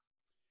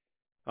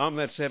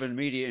Omnet 7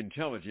 Media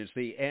Intelligence,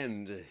 the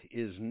end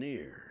is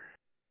near.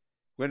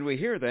 When we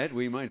hear that,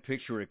 we might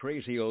picture a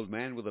crazy old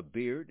man with a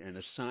beard and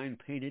a sign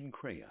painted in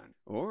crayon.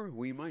 Or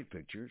we might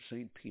picture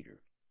St. Peter.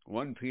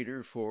 1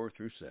 Peter 4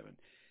 through 7.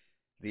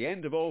 The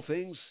end of all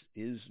things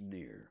is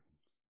near.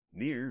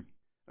 Near?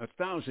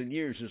 1,000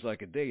 years is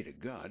like a day to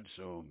God,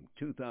 so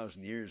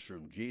 2,000 years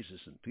from Jesus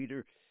and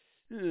Peter,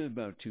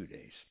 about 2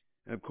 days.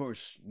 Of course,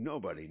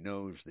 nobody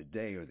knows the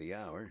day or the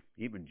hour,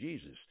 even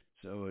Jesus.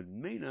 So it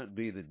may not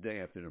be the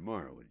day after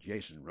tomorrow with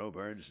Jason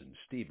Robards and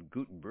Steve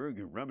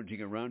Gutenberg rummaging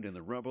around in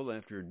the rubble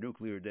after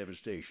nuclear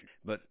devastation.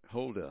 But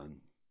hold on,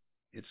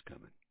 it's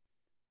coming.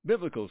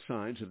 Biblical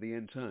signs of the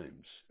end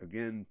times.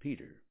 Again,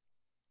 Peter.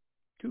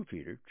 2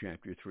 Peter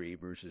chapter 3,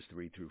 verses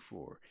 3 through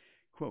 4.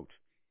 Quote,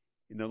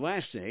 "In the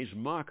last days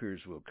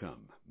mockers will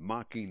come,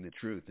 mocking the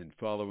truth and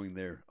following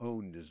their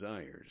own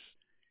desires."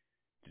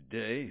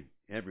 Today,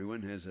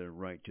 everyone has a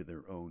right to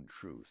their own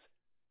truth.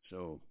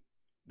 So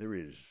there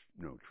is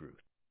no truth.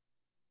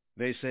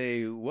 They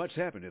say, what's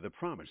happened to the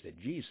promise that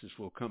Jesus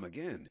will come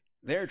again?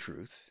 Their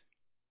truth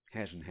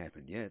hasn't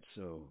happened yet,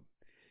 so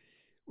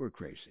we're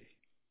crazy.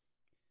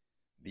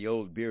 The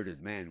old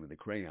bearded man with the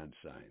crayon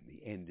sign,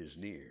 the end is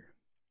near.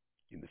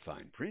 In the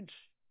fine print,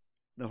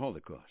 the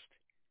Holocaust.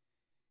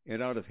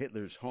 And out of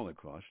Hitler's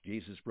Holocaust,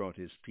 Jesus brought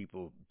his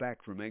people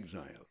back from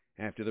exile.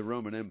 After the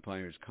Roman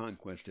Empire's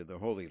conquest of the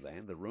Holy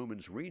Land, the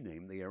Romans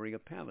renamed the area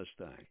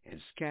Palestine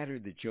and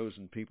scattered the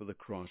chosen people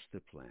across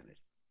the planet.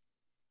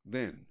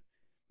 Then,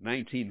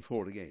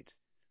 1948,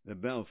 the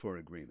Balfour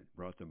Agreement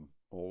brought them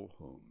all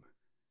home.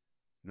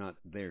 Not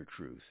their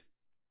truth,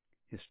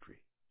 history.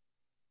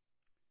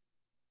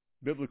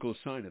 Biblical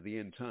sign of the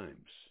end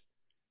times.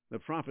 The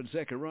prophet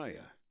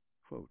Zechariah,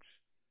 quote,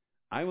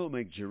 "I will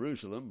make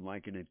Jerusalem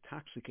like an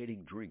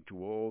intoxicating drink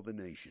to all the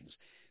nations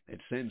that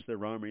sends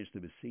their armies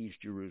to besiege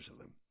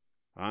Jerusalem.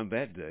 On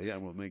that day I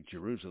will make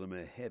Jerusalem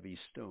a heavy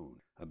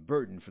stone, a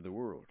burden for the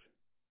world.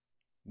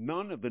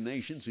 None of the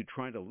nations who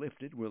try to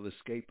lift it will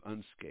escape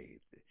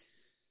unscathed."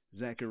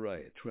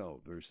 Zechariah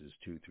 12, verses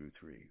 2 through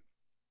 3.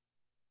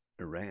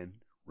 Iran,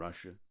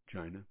 Russia,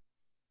 China.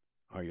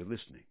 Are you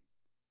listening?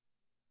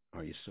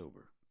 Are you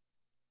sober?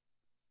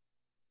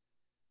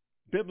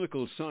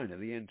 Biblical sign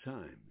of the end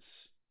times.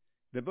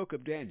 The book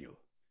of Daniel.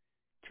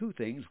 2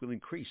 things will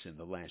increase in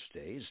the last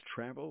days,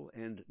 travel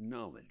and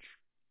knowledge.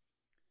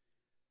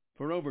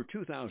 For over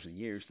 2,000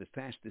 years, the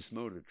fastest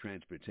mode of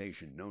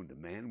transportation known to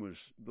man was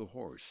the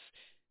horse.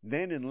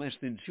 Then, in less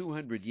than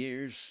 200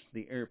 years,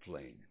 the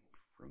airplane.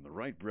 From the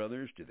Wright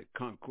brothers to the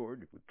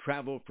Concorde, would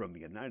travel from the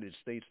United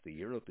States to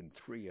Europe in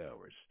 3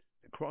 hours,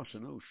 across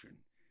an ocean,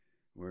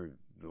 where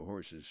the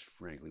horses,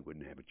 frankly,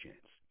 wouldn't have a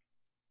chance.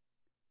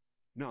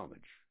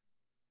 Knowledge.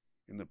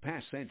 In the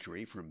past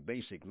century, from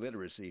basic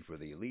literacy for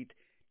the elite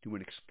to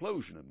an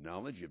explosion of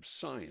knowledge of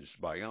science,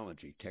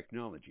 biology,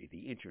 technology,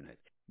 the Internet.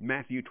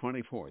 Matthew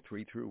 24,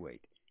 3 through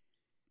 8.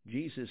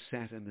 Jesus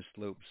sat on the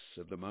slopes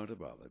of the Mount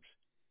of Olives.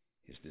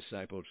 His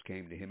disciples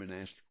came to him and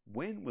asked,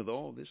 "When will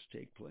all this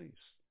take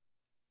place?"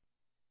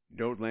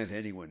 Don't let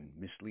anyone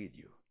mislead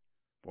you,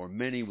 for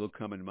many will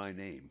come in my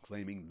name,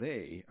 claiming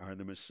they are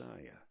the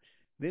Messiah.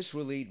 This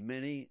will lead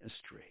many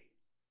astray.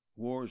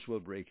 Wars will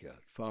break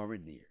out, far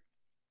and near.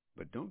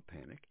 But don't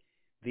panic.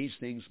 These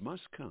things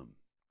must come.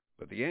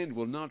 But the end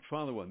will not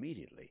follow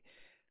immediately.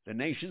 The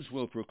nations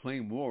will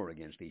proclaim war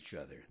against each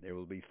other. There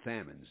will be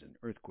famines and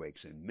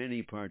earthquakes in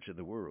many parts of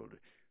the world.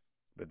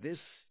 But this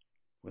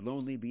will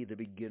only be the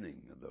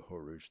beginning of the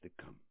horrors to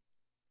come.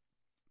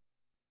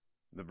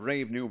 The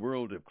brave new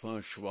world of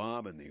Klaus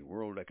Schwab and the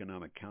World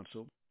Economic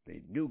Council,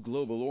 the new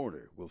global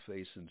order, will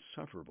face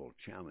insufferable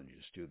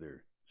challenges to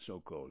their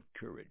so-called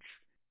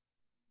courage.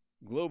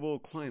 Global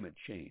climate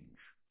change,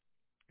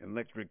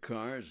 electric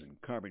cars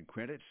and carbon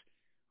credits,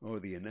 or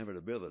the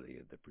inevitability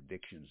of the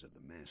predictions of the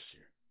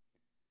master.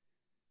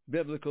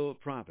 Biblical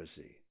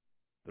prophecy,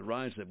 the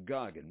rise of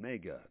Gog and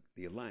Magog,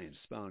 the alliance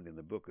found in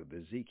the book of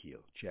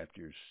Ezekiel,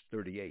 chapters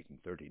 38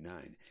 and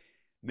 39.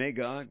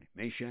 Magog,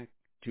 Meshach,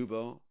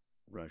 Tubal,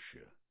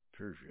 Russia,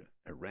 Persia,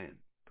 Iran,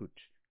 Put,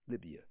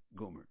 Libya,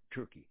 Gomer,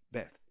 Turkey,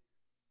 Beth,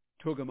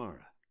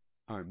 Togarmah,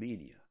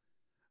 Armenia,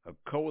 a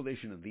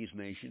coalition of these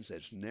nations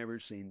that's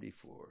never seen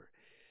before.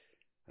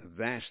 A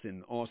vast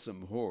and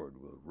awesome horde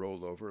will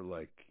roll over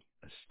like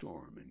a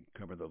storm and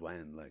cover the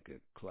land like a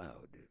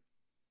cloud.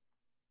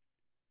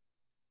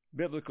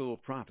 Biblical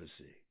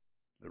prophecy,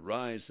 the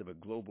rise of a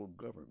global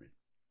government.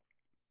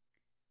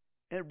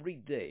 Every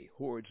day,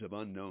 hordes of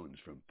unknowns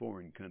from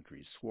foreign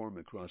countries swarm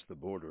across the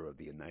border of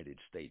the United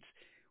States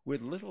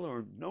with little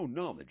or no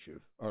knowledge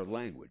of our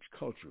language,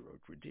 culture, or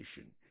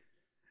tradition.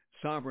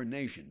 Sovereign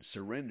nations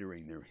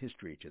surrendering their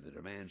history to the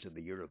demands of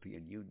the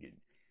European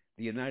Union,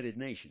 the United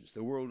Nations,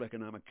 the World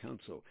Economic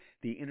Council,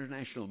 the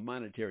International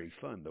Monetary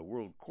Fund, the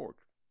World Court.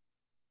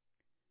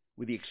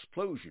 With the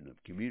explosion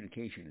of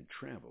communication and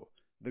travel,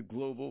 the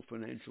global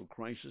financial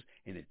crisis,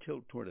 and a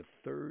tilt toward a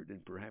third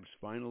and perhaps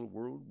final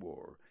world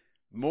war,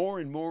 more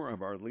and more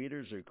of our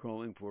leaders are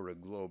calling for a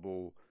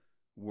global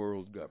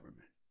world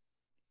government.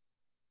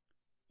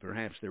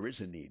 Perhaps there is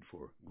a need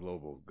for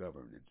global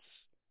governance.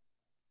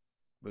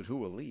 But who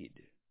will lead?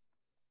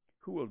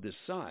 Who will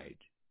decide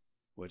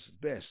what's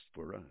best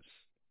for us?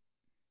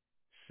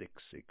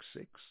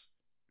 666.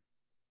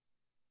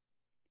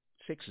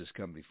 Sixes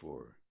come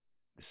before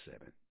the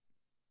 7.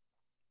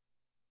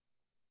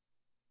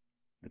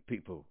 The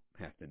people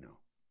have to know.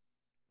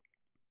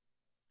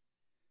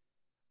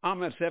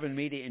 OMNA 7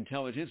 Media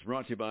Intelligence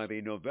brought to you by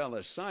the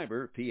novella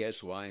Cyber,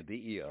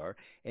 P-S-Y-B-E-R,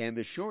 and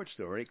the short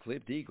story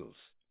Clipped Eagles.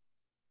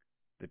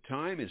 The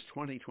time is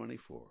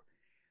 2024.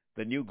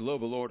 The new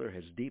global order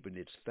has deepened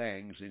its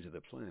fangs into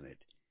the planet.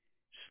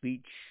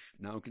 Speech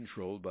now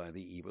controlled by the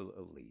evil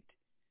elite.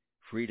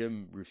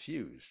 Freedom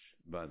refused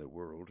by the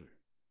world.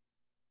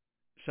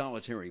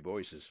 Solitary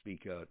voices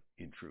speak out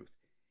in truth.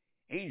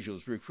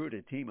 Angels recruit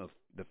a team of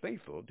the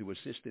faithful to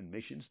assist in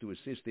missions to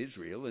assist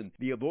Israel in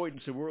the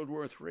avoidance of World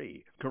War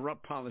III.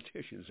 Corrupt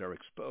politicians are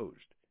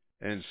exposed,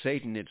 and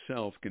Satan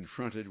itself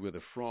confronted with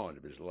the fraud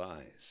of his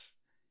lies.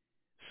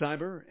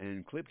 Cyber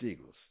and Clipped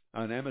Eagles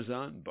on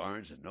Amazon,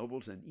 Barnes &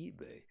 Nobles, and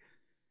eBay.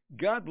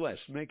 God bless.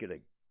 Make it a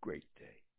great day.